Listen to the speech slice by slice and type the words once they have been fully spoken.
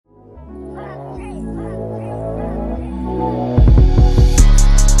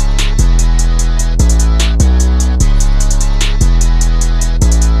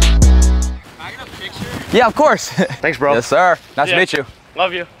Yeah, of course. Thanks, bro. Yes, sir. Nice to meet you.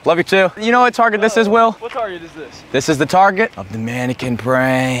 Love you. Love you too. You know what target this is, Will? What target is this? This is the target of the mannequin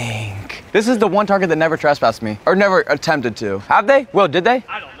prank. This is the one target that never trespassed me, or never attempted to. Have they? Will, did they?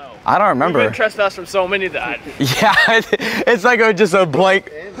 I don't know. I don't remember. We've been trespassed from so many that. Yeah, it's like just a blank.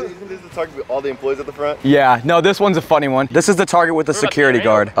 And isn't this the target with all the employees at the front? Yeah, no, this one's a funny one. This is the target with the security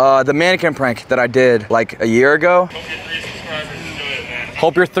guard. The mannequin prank that I did like a year ago.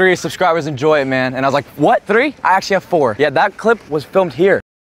 Hope your 3 subscribers enjoy it, man. And I was like, what, 3? I actually have 4. Yeah, that clip was filmed here.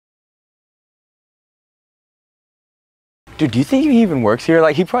 Dude, do you think he even works here?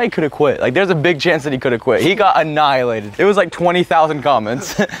 Like, he probably could have quit. Like, there's a big chance that he could have quit. He got annihilated. It was like 20,000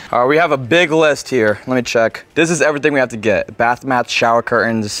 comments. All right, we have a big list here. Let me check. This is everything we have to get. Bath mats, shower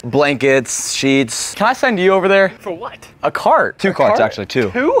curtains, blankets, sheets. Can I send you over there? For what? A cart. 2 carts, actually,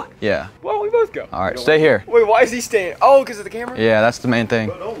 2. 2? Yeah. Well, we both go. All right, stay here. Wait, why is he staying? Oh, because of the camera? Yeah, that's the main thing.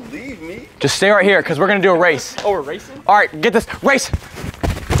 Bro, don't leave me. Just stay right here, because we're going to do a race. Oh, we're racing? All right, get this. Race.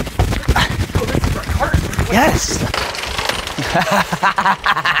 Oh, this is our cart. Yes.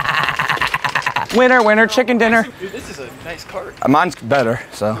 Winner, winner, chicken dinner. Dude, this is a nice cart. Mine's better,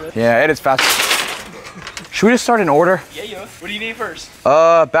 so. Yeah, it is fast. Should we just start an order? Yeah. What do you need first?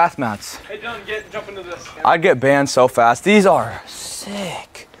 Bath mats. Hey, John, jump into this. I'd get banned so fast. These are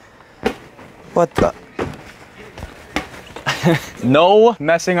sick. What the? No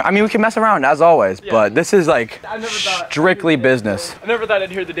messing. I mean, we can mess around as always, but this is like strictly business. I never thought I'd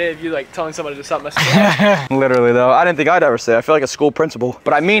hear the day of you like telling somebody to stop messing around. Literally though, I didn't think I'd ever say it. I feel like a school principal,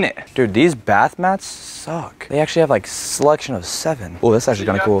 but I mean it. Dude, these bath mats suck. They actually have like selection of 7. Oh, this is actually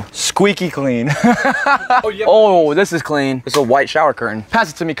kind of cool. Squeaky clean. Oh, this is clean. It's a white shower curtain.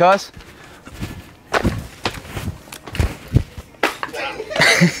 Pass it to me, cuz.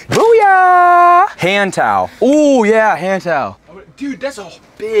 Booyah! Hand towel. Ooh, yeah, hand towel. Dude, that's a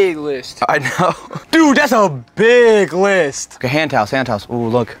big list. I know. Dude, that's a big list. Okay, hand towels, hand towels. Ooh,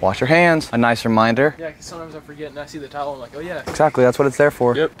 look, wash your hands. A nice reminder. Yeah, because sometimes I forget and I see the towel, I'm like, oh yeah. Exactly, that's what it's there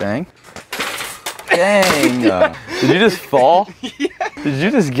for. Yep. Dang. Dang. Did you just fall? Yeah. Did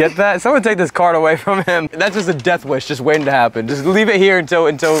you just get that? Someone take this card away from him. That's just a death wish just waiting to happen. Just leave it here until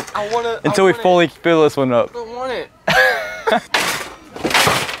we fully fill this one up. I don't want it.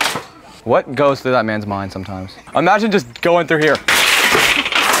 What goes through that man's mind sometimes? Imagine just going through here.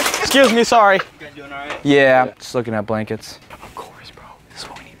 Excuse me, sorry. You guys doing all right? Yeah, just looking at blankets. Of course, bro. This is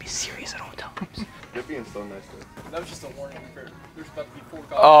why we need to be serious at all times. You're being so nice, though. That was just a warning. There's about to be 4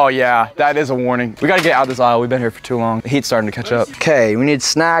 cops. Oh yeah, that is a warning. We gotta get out of this aisle. We've been here for too long. The heat's starting to catch up. Okay, we need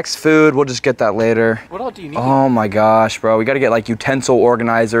snacks, food. We'll just get that later. What all do you need? Oh my gosh, bro. We gotta get like utensil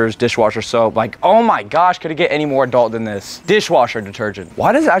organizers, dishwasher soap. Like, oh my gosh, could it get any more adult than this? Dishwasher detergent.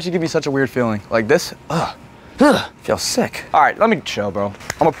 Why does it actually give me such a weird feeling? Like this, feels sick. All right, let me chill, bro.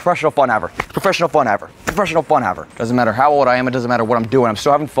 I'm a professional fun haver. Professional fun haver. Professional fun haver. Doesn't matter how old I am. It doesn't matter what I'm doing. I'm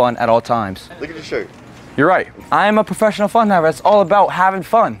still having fun at all times. Look at your shirt. You're right. I am a professional fun haver. It's all about having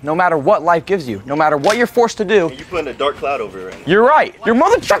fun, no matter what life gives you, no matter what you're forced to do. And you putting a dark cloud over it right now. You're right. You're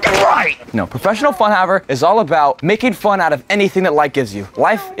motherfucking right. No, professional fun haver is all about making fun out of anything that life gives you.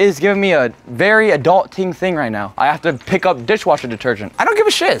 Life is giving me a very adulting thing right now. I have to pick up dishwasher detergent. I don't give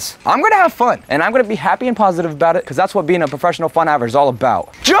a shiz. I'm gonna have fun, and I'm gonna be happy and positive about it, because that's what being a professional fun haver is all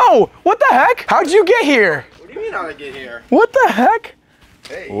about. Joe, what the heck? How'd you get here? What do you mean how I get here? What the heck?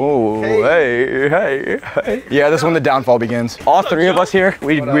 Hey. Oh, hey. Yeah, this is when the downfall begins. All 3 of us here,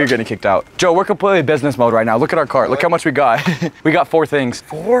 we're getting kicked out. Joe, we're completely business mode right now. Look at our cart. Look how much we got. We got 4 things.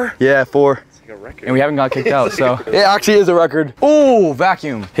 4? Yeah, 4. It's like a record. And we haven't got kicked out, so. It actually is a record. Ooh,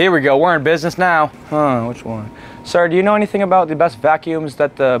 vacuum. Here we go. We're in business now. Huh, which one? Sir, do you know anything about the best vacuums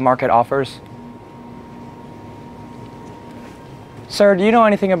that the market offers? Sir, do you know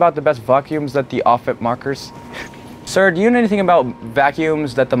anything about the best vacuums that the offer markers? Sir, do you know anything about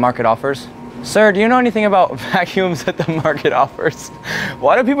vacuums that the market offers? Sir, do you know anything about vacuums that the market offers?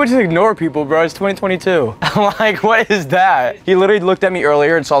 Why do people just ignore people, bro? It's 2022. I'm like, what is that? He literally looked at me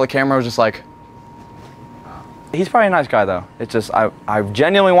earlier and saw the camera, was just like, he's probably a nice guy though. It's just, I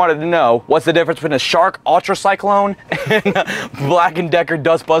genuinely wanted to know what's the difference between a Shark Ultra Cyclone and a Black & Decker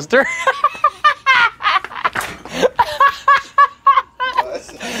Dustbuster.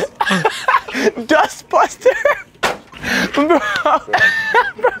 Dustbuster? Bro.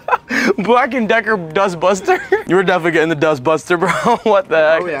 Black & Decker Dustbuster? You were definitely getting the Dustbuster, bro. What the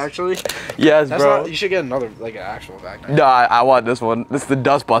heck? Oh, yeah, actually? Yes, That's bro. not, you should get another, like, an actual vacuum. No, I want this one. This is the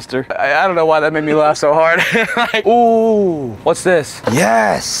Dust Buster. I don't know why that made me laugh so hard. Like, ooh, what's this?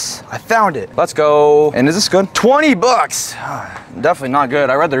 Yes, I found it. Let's go. And is this good? 20 bucks. Definitely not good.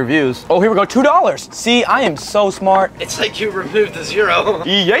 I read the reviews. Oh, here we go, $2. See, I am so smart. It's like you removed the zero.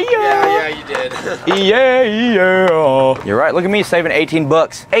 Yeah. Yeah, you did. Yeah. You're right, look at me saving 18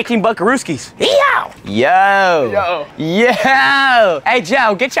 bucks. 18 buckarooskies. Yo. Hey,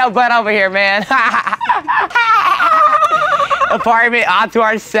 Joe, get your butt over here, man. Apartment onto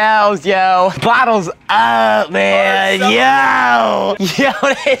ourselves, yo. Bottles up, man. Yo,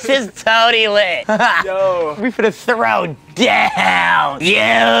 this is totally lit. Yo. We finna throw down.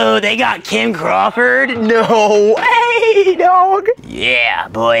 Yo, they got Kim Crawford? No way, dog. Yeah,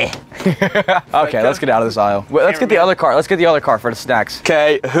 boy. Okay, let's get out of this aisle. Wait, let's get the other cart. Let's get the other cart for the snacks.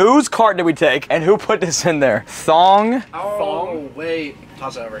 Okay, whose cart did we take and who put this in there? Thong? Oh, wait.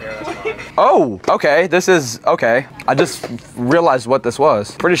 Toss it over here, that's fine. Oh, okay, this is, okay. I just realized what this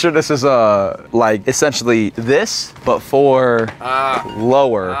was. Pretty sure this is, like, essentially this, but for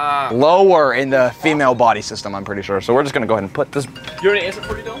lower in the female body system, I'm pretty sure. So we're just gonna go ahead and put this. You want to answer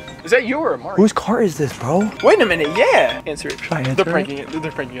for you, though? Is that you or Mark? Whose car is this, bro? Wait a minute, yeah. Answer it. Should I answer They're pranking it.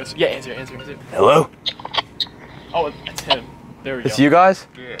 They're pranking us. Yeah, answer it. Hello? Oh, it's him. There we go. It's you guys?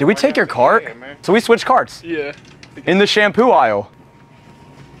 Yeah. Did we take your cart? Yeah, so we switched carts? Yeah. In the shampoo aisle.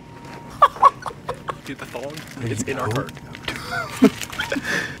 Dude, the thong, it's in our cart.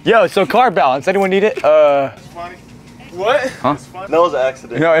 Yo, so car balance, anyone need it? Funny. What? Huh? That was an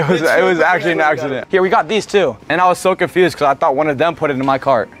accident. No, it was actually an accident. Here, we got these too. And I was so confused because I thought one of them put it in my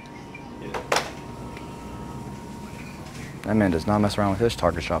cart. That man does not mess around with his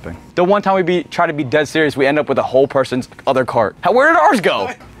Target shopping. The one time we try to be dead serious, we end up with a whole person's other cart. Where did ours go?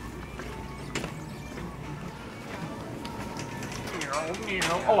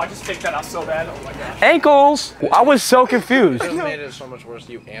 Oh, I just picked that out so bad. Oh my gosh. Ankles! I was so confused. It just made it so much worse.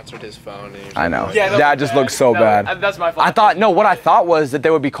 You answered his phone. And I know. Yeah, that just looked so bad. That's my fault. I thought, no, what I thought was that they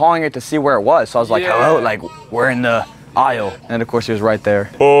would be calling it to see where it was. So I was like, Yeah. hello, like, we're in the aisle. And of course he was right there.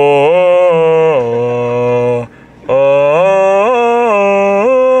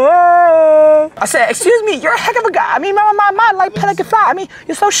 I said, excuse me, you're a heck of a guy. I mean, my like pelican fly. I mean,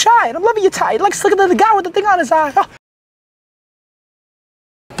 you're so shy and I'm loving your tie. Like, look at the guy with the thing on his eye. Oh.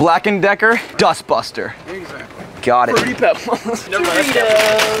 Black & Decker Dust Buster. Exactly. Got it. Fruity Pebbles.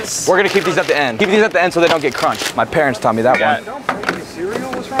 Doritos. We're gonna keep these at the end. Keep these at the end so they don't get crunched. My parents taught me that one. Don't bring me cereal.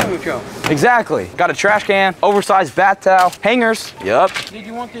 What's wrong with you? Exactly. Got a trash can, oversized bath towel, hangers. Yup. Did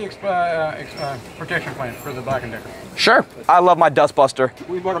you want the protection plan for the Black & Decker? Sure. I love my Dust Buster.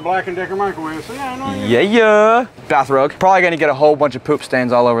 We bought a Black & Decker microwave, so yeah, I know. Yeah. Bath rug. Probably gonna get a whole bunch of poop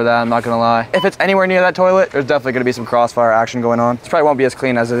stains all over that, I'm not gonna lie. If it's anywhere near that toilet, there's definitely gonna be some crossfire action going on. This probably won't be as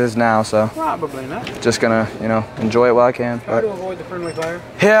clean as it is now, so. Probably not. Just gonna, you know, enjoy it while I can. Try to avoid the friendly fire.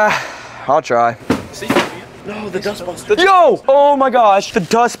 Yeah, I'll try. See? No, the Dust Buster. Yo! Oh my gosh, the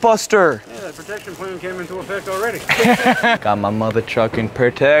Dust Buster. Yeah, the protection plan came into effect already. Got my mother trucking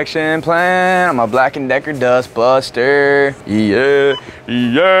protection plan on my Black & Decker Dust Buster. Yeah,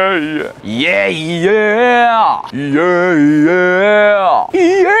 yeah, yeah. Yeah, yeah. Yeah, yeah.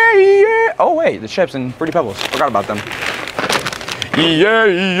 Yeah, yeah. Oh wait, the chips and Fruity Pebbles. Forgot about them. Yeah,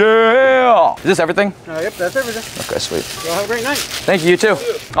 yeah. Is this everything? Yep, that's everything. Okay, sweet. Y'all have a great night. Thank you, you too.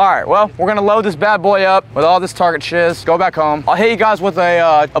 All right, well, we're gonna load this bad boy up with all this Target shiz, go back home. I'll hit you guys with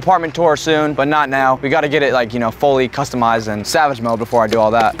a apartment tour soon, but not now. We gotta get it like, you know, fully customized and savage mode before I do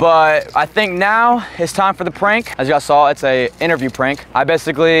all that. But I think now it's time for the prank. As y'all saw, it's a interview prank. I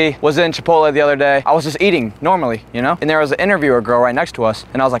basically was in Chipotle the other day. I was just eating normally, you know? And there was an interviewer girl right next to us.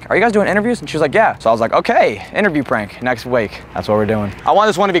 And I was like, are you guys doing interviews? And she was like, yeah. So I was like, okay, interview prank next week. That's what we're doing. I want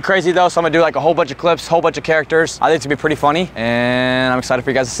this one to be crazy though, so I'm gonna do like a whole bunch of clips, whole bunch of characters. I think it's gonna be pretty funny, and I'm excited for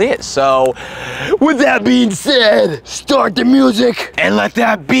you guys to see it. So, with that being said, start the music and let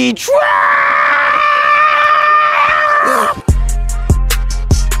that beat drop!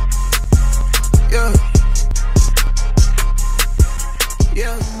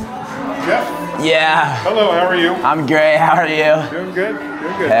 Jeff? Yeah. Hello, how are you? I'm great, how are you? Doing good?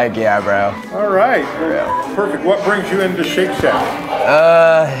 Doing good. Heck yeah, bro. All right. Perfect. What brings you into Shake Shack?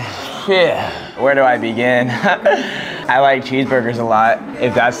 Shit. Where do I begin? I like cheeseburgers a lot,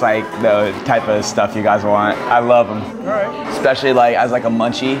 if that's like the type of stuff you guys want. I love them. All right. Especially like as like a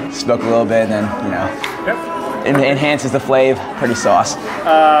munchie, smoke a little bit and then, you know, Yep. it enhances the flavor. Pretty sauce.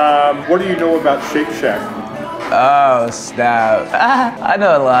 What do you know about Shake Shack? Oh snap! I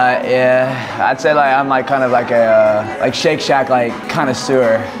know a lot. Yeah, I'd say like I'm like kind of like a like Shake Shack like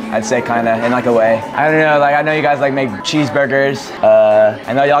connoisseur. I'd say kind of in like a way. I don't know. Like I know you guys like make cheeseburgers.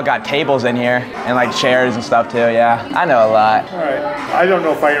 I know y'all got tables in here and like chairs and stuff too. Yeah, I know a lot. All right. I don't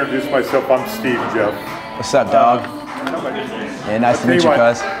know if I introduced myself. I'm Steve, Jeff. What's up, dog? Yeah, nice to meet you,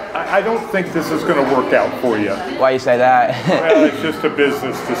 cuz. I don't think this is going to work out for you. Why you say that? Well, it's just a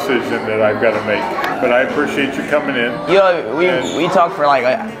business decision that I've got to make. But I appreciate you coming in. You know, we talked for like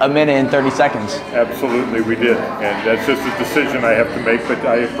a minute and 30 seconds. Absolutely, we did. And that's just a decision I have to make. But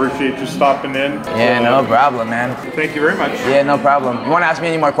I appreciate you stopping in. Yeah, no problem, man. Thank you very much. Yeah, no problem. You want to ask me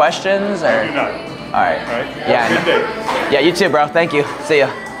any more questions? Or? I do not. All right. All right. Yeah. Have a good day. Yeah, you too, bro. Thank you. See ya.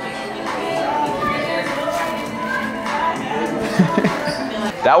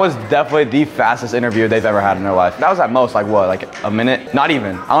 That was definitely the fastest interview they've ever had in their life. That was at most like what, like a minute? Not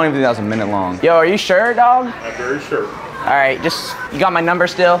even. I don't even think that was a minute long. Yo, are you sure, dog? I'm very sure. All right, just, you got my number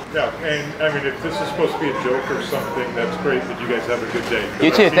still? Yeah, and I mean, if this is supposed to be a joke or something, that's great, but you guys have a good day. You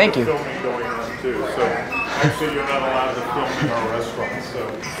too, thank you. Filming going on too, so actually you're not allowed to film in our restaurant, so.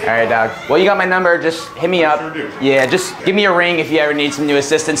 All right, dog. Well, you got my number, just hit me up. Sure do. Yeah, just give me a ring if you ever need some new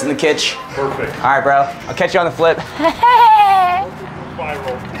assistance in the kitchen. Perfect. All right, bro. I'll catch you on the flip. Viral.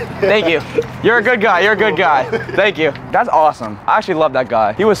 Thank you. You're a good guy. You're a good guy. Thank you. That's awesome. I actually love that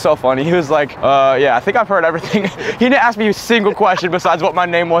guy. He was so funny. He was like, yeah, I think I've heard everything. He didn't ask me a single question besides what my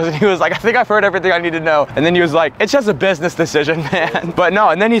name was. And he was like, I think I've heard everything I need to know. And then he was like, it's just a business decision, man. But no,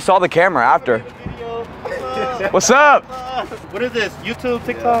 and then he saw the camera after. What's up? What is this? YouTube,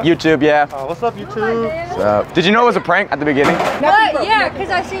 TikTok? YouTube, yeah. What's up, YouTube? What's up? Did you know it was a prank at the beginning? What? Yeah, because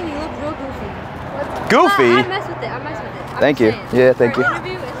I seen you look real goofy. Goofy? I mess with it. I mess with it. Thank you. Yeah, thank you.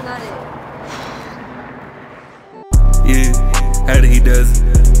 Interview is not it. Yeah, how did he does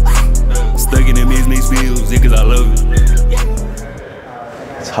it? Stuck in them mixed fields, yeah, cause I love it.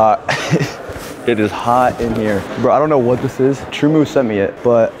 It's hot. It is hot in here. Bro, I don't know what this is. Trumu sent me it,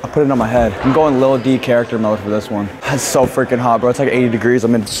 but I put it on my head. I'm going Lil D character mode for this one. It's so freaking hot, bro. It's like 80 degrees.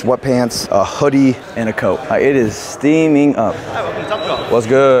 I'm in sweatpants, a hoodie, and a coat. Like, it is steaming up. Hi, welcome to Top Golf. What's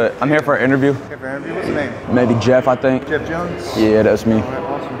good? I'm here for an interview. Here for an interview. What's your name? Maybe Jeff, I think. Jeff Jones? Yeah, that's me. All right,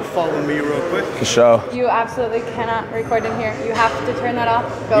 awesome. Follow me real quick. For sure. You absolutely cannot record in here. You have to turn that off.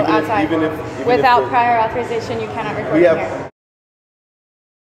 Go outside. Even if Without prior authorization, you cannot record we in have here.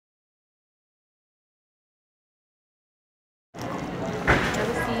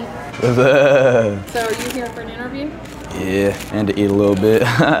 So are you here for an interview? Yeah, and to eat a little bit.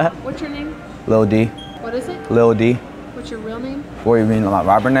 What's your name? Lil D. What is it? Lil D. What's your real name? What do you mean, my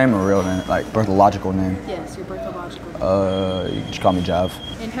rapper name or real name? Like birthological name? Yes, your birthological name. You can just call me Jav.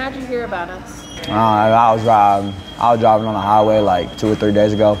 And how'd you hear about us? I was driving on the highway like 2 or 3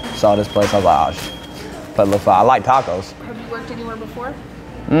 days ago. Saw this place. I was like, oh, just play a little fire. I like tacos. Have you worked anywhere before?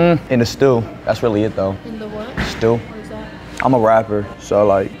 In the stew. That's really it though. In the what? Stew. What is that? I'm a rapper, so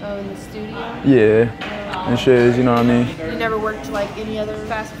like. Oh, in the studio? Yeah. And shit, you know what I mean? You never worked like any other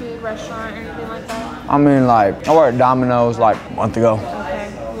fast food restaurant or anything like that? I mean, like, I worked at Domino's like a month ago.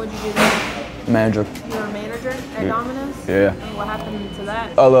 Okay. What'd you do there? Manager. You were a manager at Domino's? Yeah. And what happened to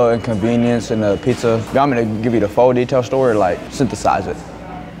that? A little inconvenience in the pizza. You want me to give you the full detail story or like synthesize it?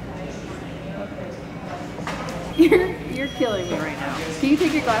 You're killing me right now. Can you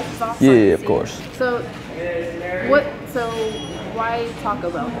take your glasses off? Yeah, of course. So, why Taco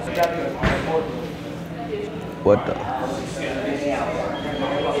Bell? What the?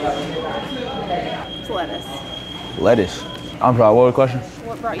 It's lettuce. Lettuce. I'm sorry, what was the question?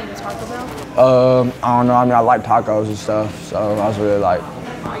 What brought you to Taco Bell? I don't know. I mean, I like tacos and stuff, so I was really like.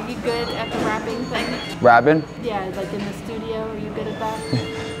 Are you good at the rapping thing? Rapping? Yeah, like in the studio, are you good at that?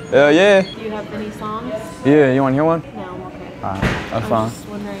 Yeah. Do you have any songs? Yeah, you want to hear one? No, I'm okay. That's I was fine. just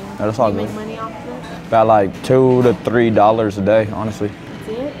wondering, That's all do you good. make money off of it? About like $2 to $3 a day, honestly. That's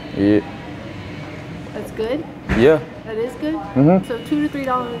it? Yeah. That's good? Yeah. That is good? Mhm. So $2 to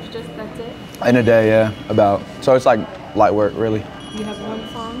 $3, just that's it? In a day, yeah. About. So it's like light work, really. You have one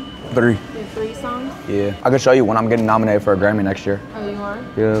song? 3. You have 3 songs? Yeah. I can show you when I'm getting nominated for a Grammy next year. Oh, you are?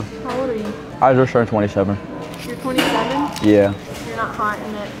 Yeah. How old are you? I just turned 27. You're 27? Yeah. You're not hot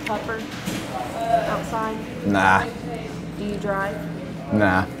in that pepper outside? Nah. Do you drive?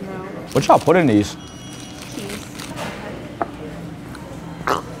 Nah. No. What y'all put in these? Cheese.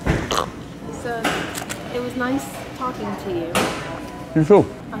 So, it was nice talking to you. You too.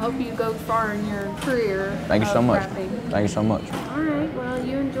 I hope you go far in your career. Thank you so of much. rapping. Thank you so much. All right, well,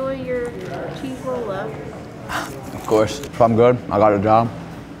 you enjoy your cheese roll-up. Of course. If I'm good, I got a job.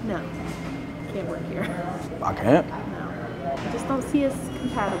 No, can't work here. I can't. No, I just don't see us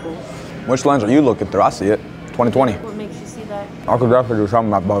compatible. Which lens are you looking through? I see it. 2020. What makes you see that? I could definitely do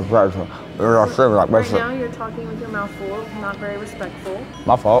something about that. Right now you're talking with your mouth full, not very respectful.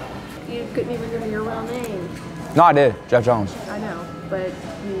 My fault. You couldn't even give me your real name. No, I did. Jeff Jones. I know, but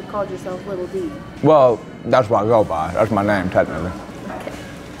you called yourself Little D. Well, that's what I go by. That's my name, technically. Okay.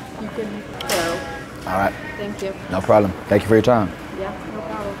 You can go. All right. Thank you. No problem. Thank you for your time. Yeah, no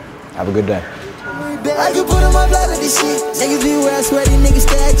problem. Have a good day. I can put on my block like this shit. Niggas be where I swear these niggas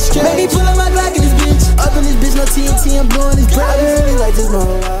stack straight. Maybe pull on my Glock in this bitch. Up in this bitch, no TNT, I'm blowing this brother. Like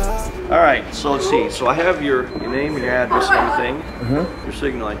this, All right, so let's see. So I have your name and your address and everything. Your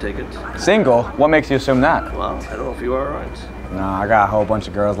signal, I take it. Single? What makes you assume that? Well, I don't know if you are or aren't. No, I got a whole bunch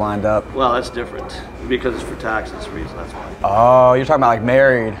of girls lined up. Well, that's different. Because it's for taxes reason, that's why. Oh, you're talking about like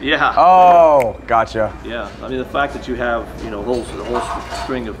married? Yeah. Oh, gotcha. Yeah, I mean the fact that you have, you know, the whole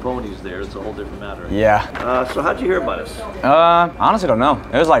string of ponies there, it's a whole different matter. Yeah. So how'd you hear about us? Honestly don't know.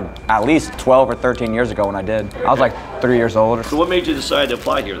 It was like at least 12 or 13 years ago when I did. I was like 3 years old. So what made you decide to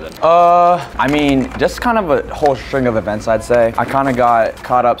apply here then? I mean, just kind of a whole string of events, I'd say. I kind of got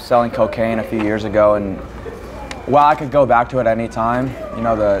caught up selling cocaine a few years ago, and while I could go back to it any time, you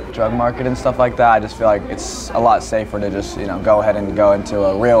know, the drug market and stuff like that, I just feel like it's a lot safer to just, you know, go ahead and go into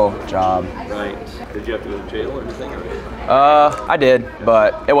a real job. Right. Did you have to go to jail or anything? I did,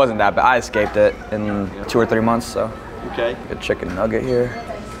 but it wasn't that bad. I escaped it in 2 or 3 months, so. Okay. Good chicken nugget here.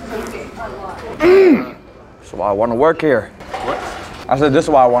 This is why I want to work here. What? I said this is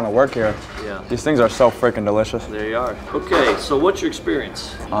why I want to work here. Yeah. These things are so freaking delicious. There you are. Okay, so what's your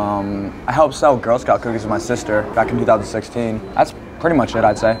experience? I helped sell Girl Scout cookies with my sister back in 2016. That's pretty much it,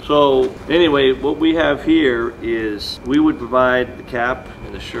 I'd say. So anyway, what we have here is we would provide the cap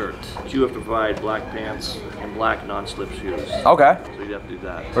and the shirt. But you have to provide black pants and black non-slip shoes. Okay. So you'd have to do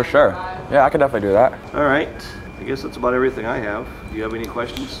that. For sure. Yeah, I could definitely do that. All right. I guess that's about everything I have. Do you have any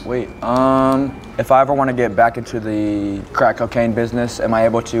questions? Wait, if I ever want to get back into the crack cocaine business, am I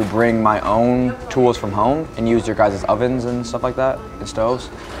able to bring my own tools from home and use your guys' ovens and stuff like that, and stoves?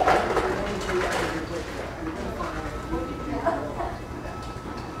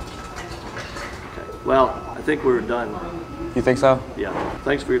 Well, I think we're done. You think so? Yeah.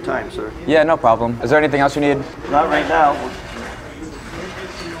 Thanks for your time, sir. Yeah, no problem. Is there anything else you need? Not right now.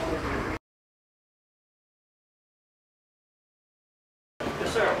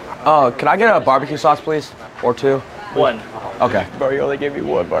 Yes, sir. Oh, can I get a barbecue sauce, please? Or 2? 1. Okay. Bro, you only gave me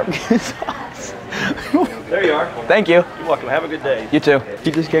 1 barbecue sauce. There you are. Thank you. You're welcome. Have a good day. You too.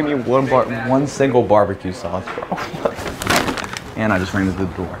 He just gave me one single barbecue sauce, bro. And I just ran into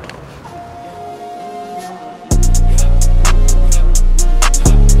the door.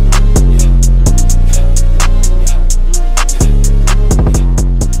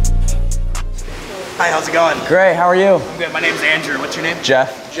 Hi, how's it going? Great, how are you? I'm good. My name's Andrew. What's your name?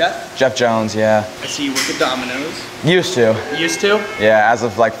 Jeff. Jeff? Jeff Jones, yeah. I see you work at Domino's. Used to. Used to? Yeah, as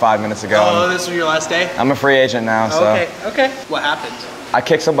of like 5 minutes ago. Oh, this was your last day? I'm a free agent now, so. Okay. What happened? I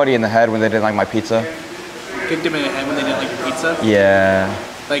kicked somebody in the head when they didn't like my pizza. Kicked him in the head when they didn't like your pizza? Yeah.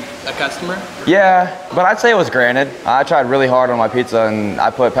 Like a customer? Yeah, but I'd say it was granted. I tried really hard on my pizza and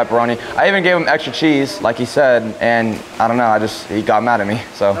I put pepperoni. I even gave him extra cheese, like he said, and I don't know, he got mad at me,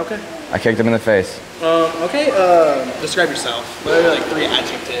 so. Okay. I kicked him in the face. Describe yourself. What are like 3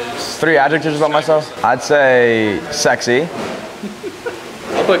 adjectives? 3 adjectives about myself? I'd say sexy.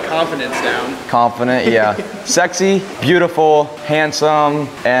 I'll put confidence down. Confident, yeah. Sexy, beautiful, handsome,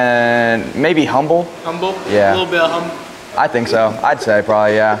 and maybe humble. Humble? Yeah. A little bit of humble. I think so. I'd say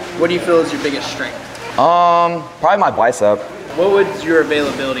probably, yeah. What do you feel is your biggest strength? Probably my bicep. What would your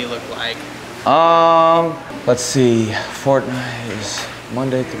availability look like? Let's see. Fortnite is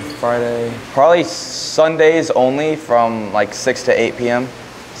Monday through Friday. Probably Sundays only from like 6 to 8 p.m.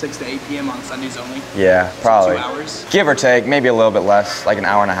 6 to 8 p.m. on Sundays only? Yeah, probably. So 2 hours? Give or take, maybe a little bit less, like an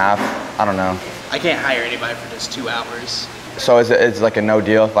hour and a half. I don't know. I can't hire anybody for just 2 hours. So it's like a no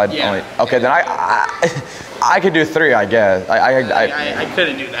deal if I only. Okay, then I could do 3, I guess. I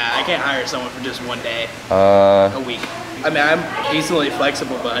couldn't do that. I can't hire someone for just 1 day. A week. I mean, I'm decently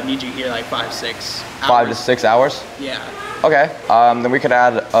flexible, but I need you here like 5, 6 hours. 5 to 6 hours? Yeah. Okay. Then we could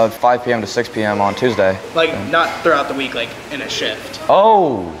add 5 p.m. to 6 p.m. on Tuesday. Like not throughout the week, like in a shift.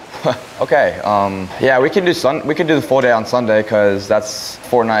 Oh. Okay. Yeah, we can do the full day on Sunday because that's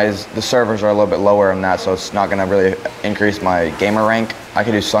Fortnite. The servers are a little bit lower on that, so it's not gonna really increase my gamer rank. I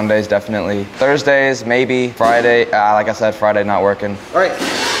could do Sundays definitely. Thursdays maybe. Friday. Like I said, Friday not working. All right.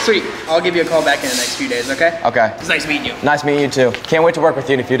 Sweet. I'll give you a call back in the next few days. Okay. Okay. It's nice meeting you. Nice meeting you too. Can't wait to work with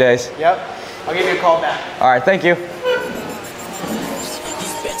you in a few days. Yep. I'll give you a call back. All right. Thank you.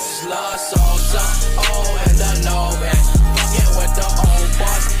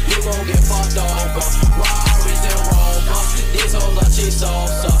 You gon' get fucked over.